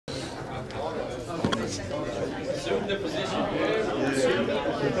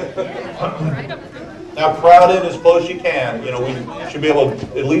Now crowd in as close as you can. You know, we should be able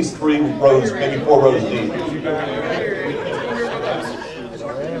to at least 3 rows, maybe 4 rows deep.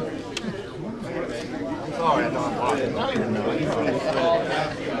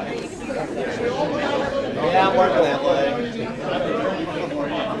 Yeah, I'm working that way.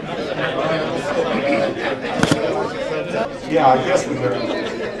 Yeah, I guess we could.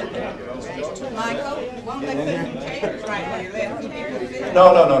 Michael, won't they put some chairs right where your left hand? No.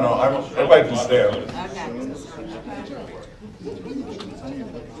 Everybody can stand. Okay.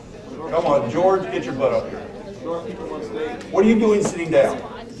 Come on, George, get your butt up here. What are you doing sitting down?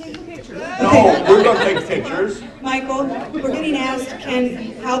 No, we're going to take pictures. Michael, we're getting asked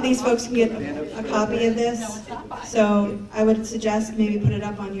how these folks can get a copy of this. So I would suggest maybe put it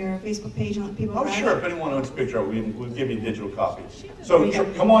up on your Facebook page and let people Oh, grab sure. it. If anyone wants a picture, we'll give you a digital copy. So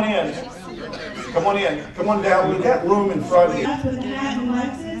come on in. Come on in. Come on down. We've got room in front of you. That's with the hat and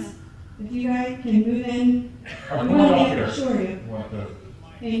Lexus. If you guys can move in, I'm come on going up to here. assure you.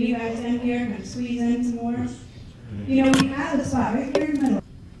 Maybe you guys in here can squeeze in some more. You know, we have the spot right here in the middle.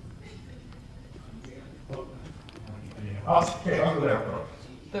 Okay, I'll go there.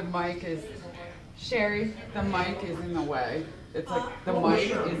 The mic is, Sherry, the mic is in the way. It's like the mic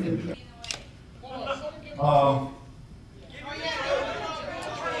is in here.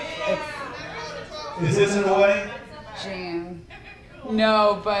 Is this in the way? Jan.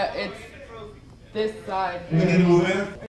 No, but it's this side. You need to move in?